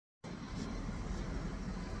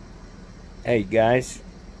Hey guys,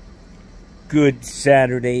 good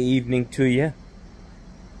Saturday evening to you.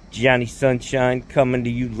 Johnny Sunshine coming to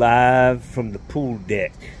you live from the pool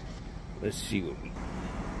deck. Let's see what we...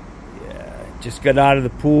 Yeah, just got out of the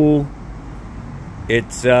pool.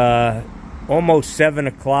 It's almost 7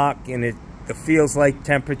 o'clock and the feels like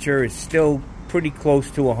temperature is still pretty close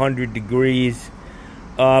to 100 degrees.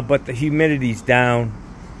 But the humidity's down.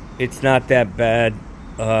 It's not that bad.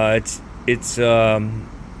 It's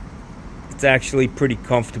actually pretty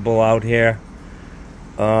comfortable out here.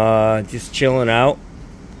 Just chilling out.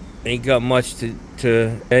 Ain't got much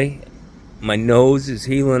to hey. My nose is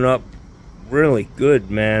healing up really good,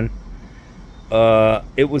 man.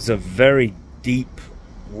 It was a very deep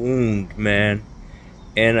wound, man,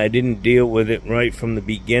 and I didn't deal with it right from the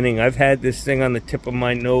beginning. I've had this thing on the tip of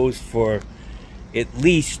my nose for at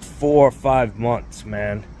least 4 or 5 months,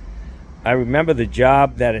 man. I remember the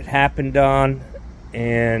job that it happened on,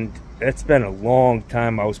 and that's been a long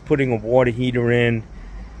time. I was putting a water heater in,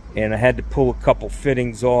 and I had to pull a couple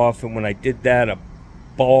fittings off, and when I did that, a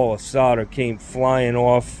ball of solder came flying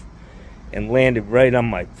off and landed right on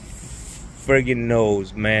my friggin'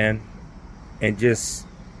 nose, man, and just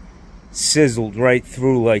sizzled right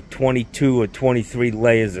through like 22 or 23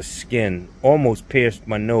 layers of skin. Almost pierced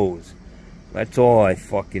my nose. That's all I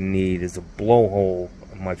fucking need is a blowhole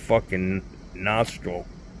in my fucking nostril.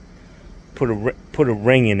 Put a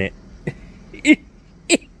ring in it.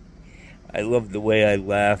 I love the way I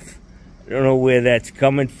laugh. I don't know where that's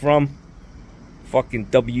coming from. Fucking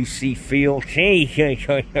W.C. Field.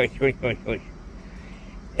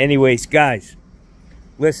 Anyways, guys,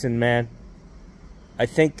 listen, man. I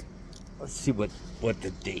think, let's see what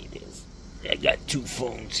the date is. I got 2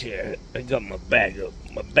 phones here. I got my bag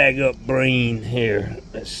up brain here.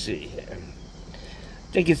 Let's see here.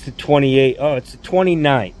 I think it's the 28th. Oh, it's the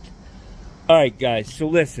 29th. All right, guys. So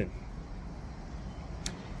listen.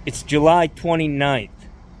 It's July 29th.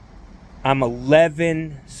 I'm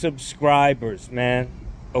 11 subscribers, man,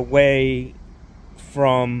 away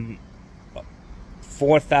from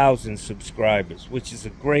 4,000 subscribers, which is a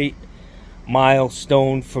great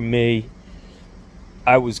milestone for me.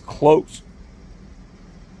 I was close,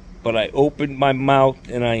 but I opened my mouth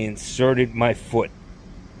and I inserted my foot.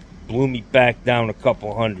 Blew me back down a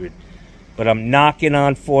couple hundred. But I'm knocking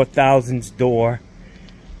on 4,000's door.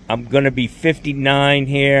 I'm going to be 59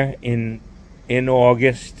 here in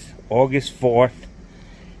August 4th.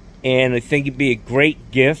 And I think it'd be a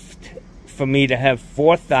great gift for me to have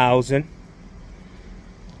 4,000.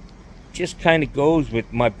 Just kind of goes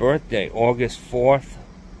with my birthday, August 4th.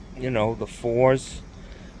 You know, the 4s.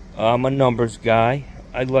 I'm a numbers guy.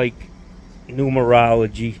 I like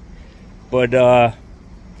numerology. But,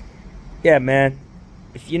 yeah, man.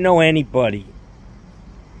 If you know anybody,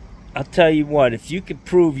 I'll tell you what, if you could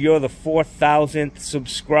prove you're the 4,000th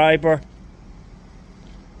subscriber,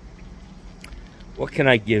 what can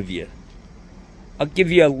I give you? I'll give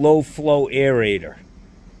you a low-flow aerator.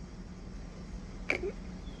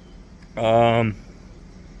 I'll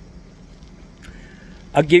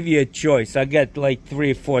give you a choice. I got like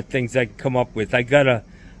 3 or 4 things I can come up with. I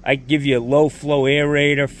give you a low-flow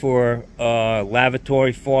aerator for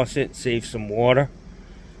lavatory faucet, save some water.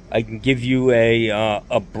 I can give you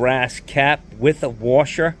a brass cap with a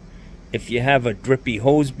washer if you have a drippy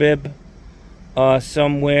hose bib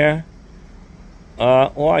somewhere.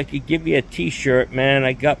 Or I could give you a t-shirt, man.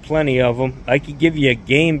 I got plenty of them. I could give you a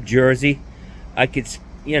game jersey. I could,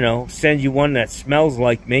 you know, send you one that smells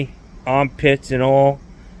like me, armpits and all,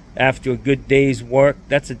 after a good day's work.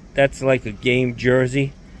 That's like a game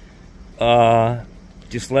jersey.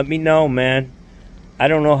 Just let me know, man. I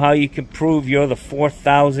don't know how you can prove you're the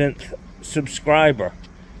 4,000th subscriber.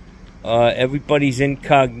 Everybody's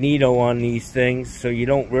incognito on these things, so you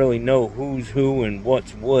don't really know who's who and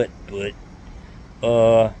what's what. But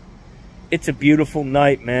it's a beautiful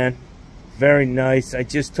night, man. Very nice. I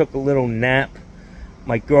just took a little nap.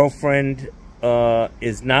 My girlfriend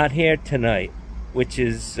is not here tonight, which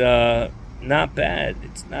is not bad.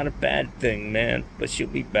 It's not a bad thing, man. But she'll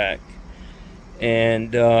be back.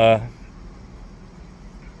 And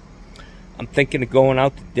I'm thinking of going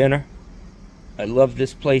out to dinner. I love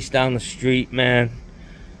this place down the street, man.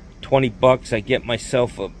 20 bucks, I get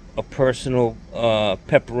myself a personal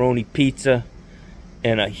pepperoni pizza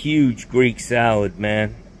and a huge Greek salad,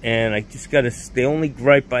 man. And I just gotta, the only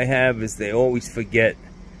gripe I have is they always forget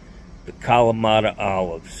the Kalamata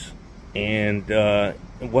olives. And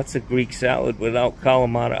what's a Greek salad without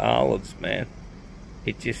Kalamata olives, man?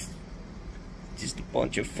 It's just a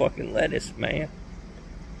bunch of fucking lettuce, man.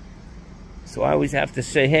 So I always have to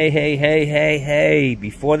say, hey,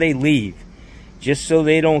 before they leave. just so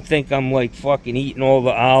they don't think I'm like fucking eating all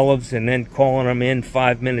the olives and then calling them in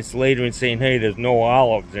 5 minutes later and saying, hey, there's no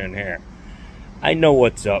olives in here. I know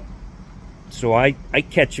what's up. So I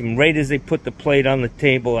catch them right as they put the plate on the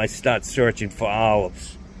table. I start searching for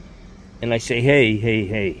olives. And I say,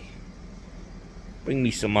 hey, bring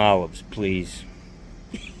me some olives, please.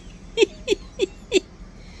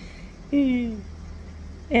 And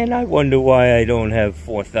I wonder why I don't have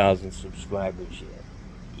 4,000 subscribers yet.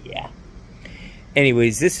 Yeah.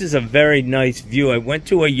 Anyways, this is a very nice view. I went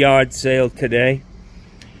to a yard sale today.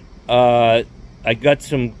 I got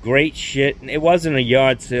some great shit. It wasn't a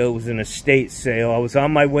yard sale, it was an estate sale. I was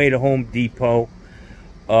on my way to Home Depot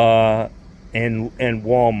and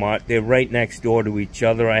Walmart. They're right next door to each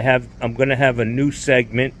other. I'm gonna have a new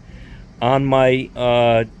segment on my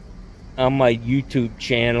YouTube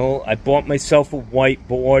channel. I bought myself a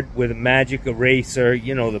whiteboard with a magic eraser,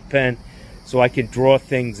 you know, the pen, so I can draw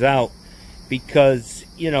things out. Because,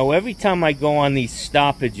 you know, every time I go on these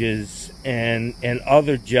stoppages and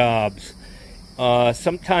other jobs,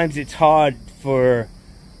 sometimes it's hard for,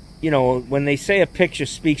 you know, when they say a picture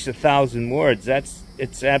speaks 1,000 words,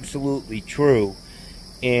 it's absolutely true.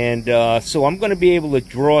 And so I'm going to be able to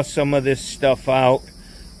draw some of this stuff out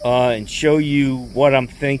and show you what I'm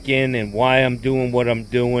thinking and why I'm doing what I'm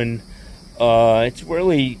doing. It's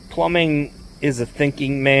really, plumbing is a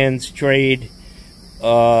thinking man's trade.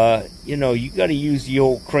 You know, you got to use the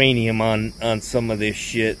old cranium on some of this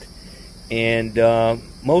shit. And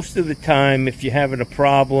most of the time, if you're having a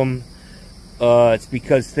problem, it's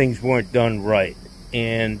because things weren't done right.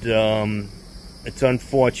 And it's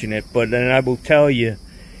unfortunate. But then I will tell you,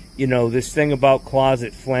 you know, this thing about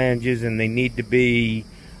closet flanges, and they need to be,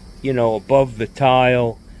 you know, above the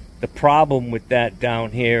tile. The problem with that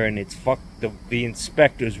down here, and it's fucked, the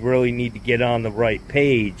inspectors really need to get on the right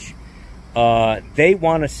page. They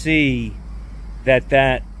want to see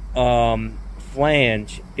that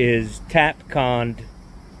flange is tap-conned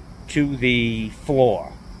to the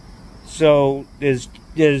floor. So there's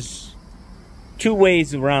two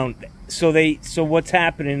ways around. So what's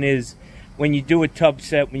happening is, when you do a tub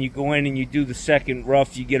set, when you go in and you do the second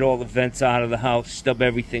rough, you get all the vents out of the house, stub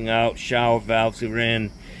everything out, shower valves are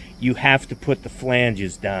in. You have to put the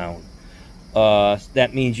flanges down.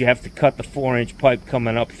 That means you have to cut the 4-inch pipe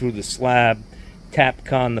coming up through the slab,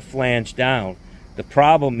 tap-con the flange down. The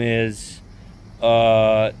problem is,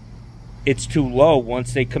 it's too low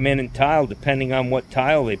once they come in and tile, depending on what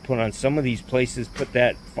tile they put on. Some of these places put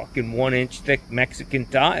that fucking 1-inch thick Mexican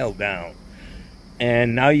tile down.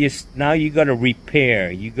 And now you got to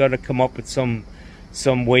repair. You got to come up with some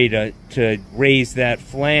way to raise that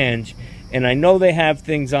flange. And I know they have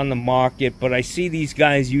things on the market, but I see these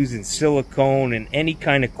guys using silicone and any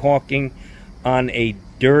kind of caulking on a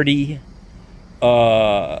dirty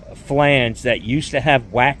flange that used to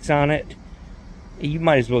have wax on it. You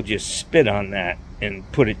might as well just spit on that and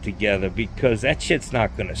put it together, because that shit's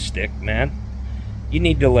not gonna stick, man. You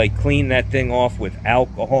need to like clean that thing off with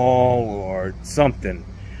alcohol or something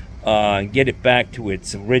and get it back to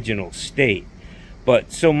its original state.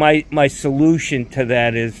 But so my solution to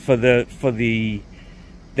that is they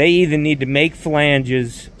either need to make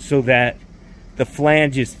flanges so that the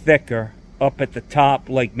flange is thicker up at the top,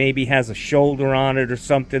 like maybe has a shoulder on it or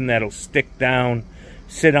something that'll stick down,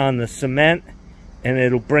 sit on the cement, and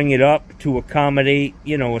it'll bring it up to accommodate,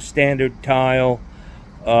 you know, a standard tile,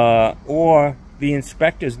 or the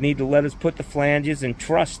inspectors need to let us put the flanges and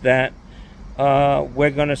trust that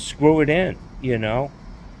we're gonna screw it in, you know.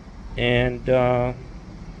 And but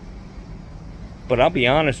I'll be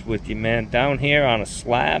honest with you, man, down here on a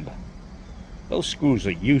slab, those screws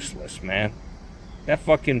are useless, man. That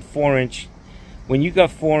fucking 4-inch, when you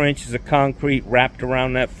got 4 inches of concrete wrapped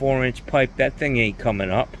around that 4-inch pipe, that thing ain't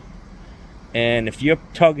coming up. And if you're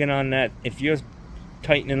tugging on that, if you're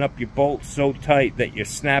tightening up your bolts so tight that you're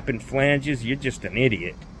snapping flanges, you're just an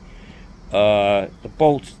idiot. The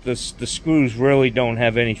bolts, the screws really don't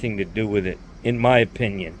have anything to do with it, in my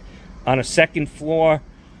opinion. On a second floor,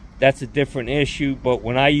 that's a different issue, but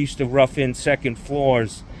when I used to rough in second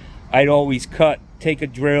floors, I'd always take a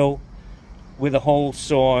drill with a hole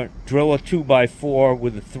saw, drill a 2x4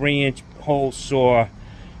 with a 3-inch hole saw,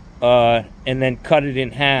 and then cut it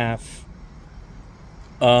in half.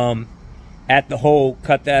 At the hole,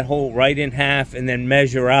 cut that hole right in half, and then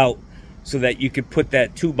measure out so that you could put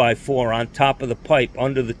that 2x4 on top of the pipe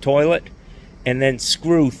under the toilet, and then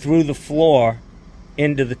screw through the floor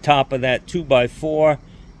into the top of that 2x4,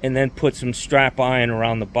 and then put some strap iron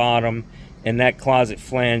around the bottom. And that closet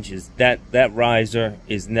flange is that riser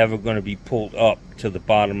is never going to be pulled up to the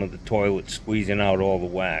bottom of the toilet, squeezing out all the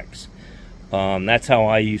wax. That's how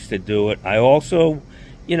I used to do it. I also,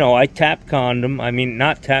 you know, I tap conned them. I mean,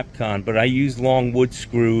 not tap con, but I use long wood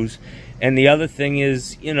screws. And the other thing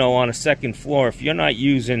is, you know, on a second floor, if you're not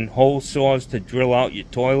using hole saws to drill out your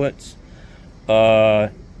toilets,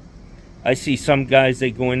 I see some guys,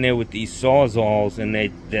 they go in there with these sawzalls and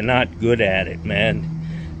they're not good at it, man.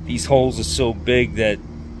 These holes are so big that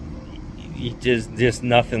there's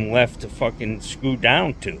nothing left to fucking screw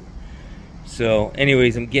down to. So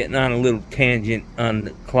anyways, I'm getting on a little tangent on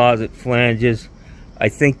the closet flanges. I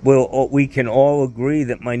think we can all agree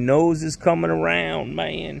that my nose is coming around,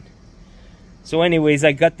 man. So anyways,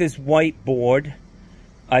 I got this whiteboard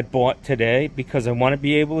I bought today because I want to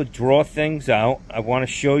be able to draw things out. I want to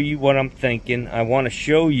show you what I'm thinking. I want to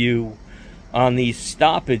show you on these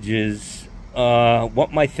stoppages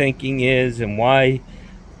what my thinking is and why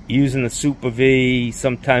using the Super V,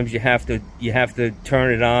 sometimes you have to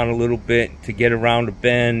turn it on a little bit to get around a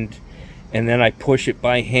bend, and then I push it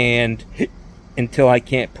by hand until I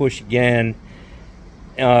can't push again,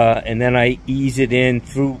 and then I ease it in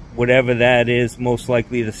through whatever that is, most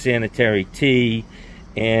likely the sanitary tee,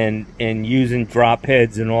 and using drop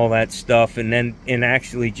heads and all that stuff, and then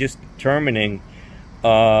actually just determining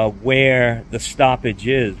where the stoppage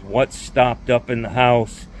is, what's stopped up in the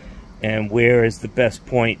house, and where is the best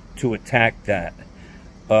point to attack that.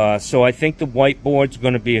 So I think the whiteboard's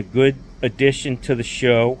going to be a good addition to the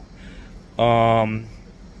show, and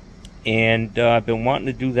I've been wanting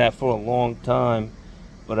to do that for a long time,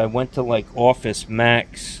 but I went to like Office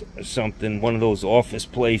Max or something, one of those office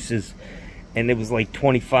places, and it was like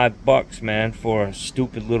 25 bucks, man, for a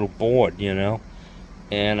stupid little board, you know.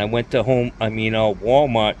 And I went to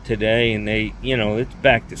Walmart today, and they, you know, it's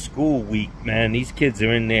back to school week, man. These kids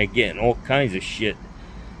are in there getting all kinds of shit.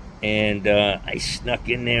 And I snuck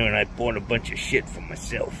in there and I bought a bunch of shit for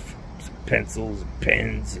myself. Some pencils and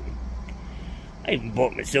pens. And I even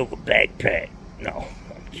bought myself a backpack. No,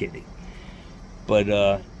 I'm kidding. But,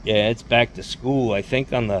 yeah, it's back to school. I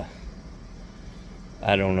think on the...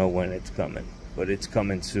 I don't know when it's coming, but it's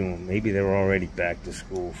coming soon. Maybe they're already back to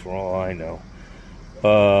school for all I know.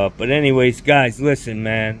 But anyways, guys, listen,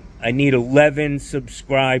 man. I need 11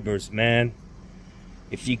 subscribers, man.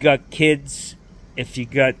 If you got kids, if you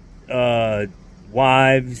got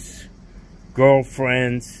wives,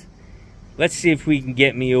 girlfriends, let's see if we can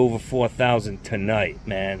get me over 4,000 tonight,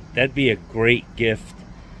 man. That'd be a great gift,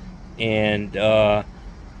 and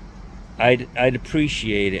I'd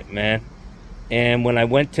appreciate it, man. And when I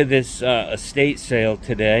went to this estate sale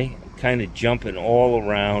today, kind of jumping all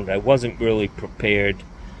around. I wasn't really prepared.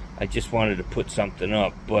 I just wanted to put something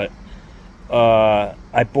up, but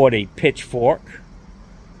I bought a pitchfork,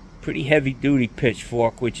 pretty heavy duty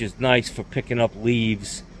pitchfork, which is nice for picking up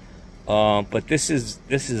leaves, but this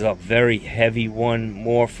is a very heavy one,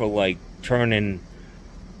 more for like turning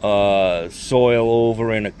soil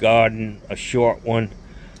over in a garden, a short one,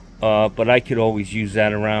 but I could always use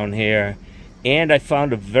that around here. And I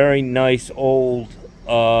found a very nice old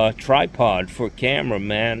tripod for a camera,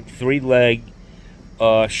 man. 3-leg,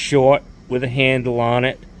 short with a handle on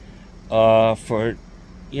it. For,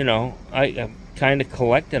 you know, I'm kind of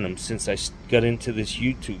collecting them since I got into this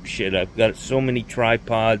YouTube shit. I've got so many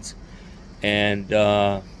tripods, and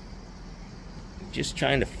just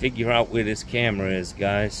trying to figure out where this camera is,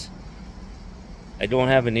 guys. I don't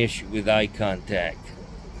have an issue with eye contact.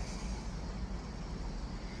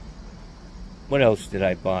 What else did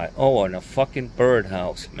I buy? Oh, and a fucking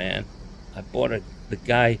birdhouse, man. I bought the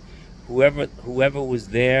guy, whoever was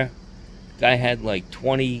there, the guy had like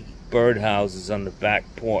 20 birdhouses on the back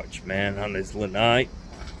porch, man, on his lanai.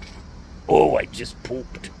 Oh, I just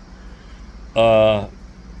pooped. And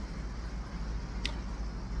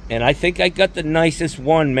I think I got the nicest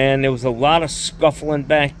one, man. There was a lot of scuffling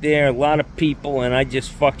back there, a lot of people, and I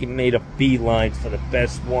just fucking made a beeline for the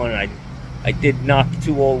best one. I did knock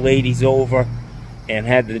 2 old ladies over and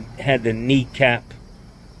had the kneecap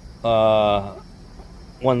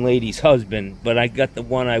one lady's husband, but I got the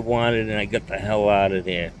one I wanted, and I got the hell out of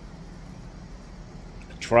there.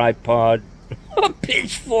 A tripod, a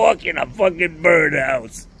pitchfork, and a fucking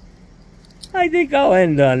birdhouse. I think I'll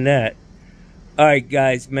end on that. Alright,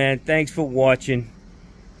 guys, man, thanks for watching.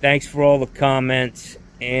 Thanks for all the comments,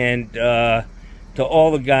 and to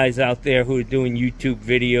all the guys out there who are doing YouTube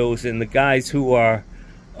videos, and the guys who are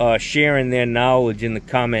sharing their knowledge in the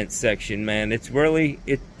comment section, man. It's really,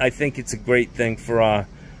 I think it's a great thing for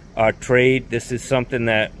our trade. This is something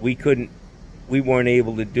that we weren't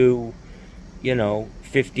able to do, you know,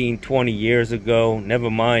 15, 20 years ago, never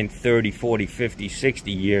mind 30, 40, 50,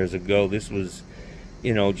 60 years ago. This was,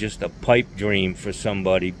 you know, just a pipe dream for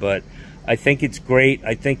somebody. But I think it's great.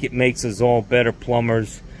 I think it makes us all better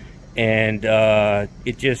plumbers, and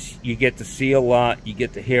it just, you get to see a lot, you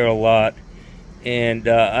get to hear a lot, and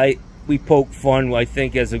we poke fun. I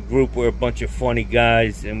think as a group we're a bunch of funny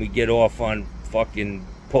guys, and we get off on fucking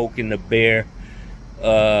poking the bear.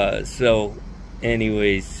 So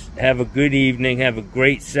anyways, have a good evening, have a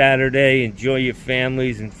great Saturday, enjoy your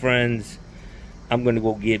families and friends. I'm gonna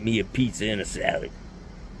go get me a pizza and a salad.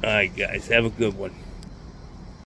 All right, guys, have a good one.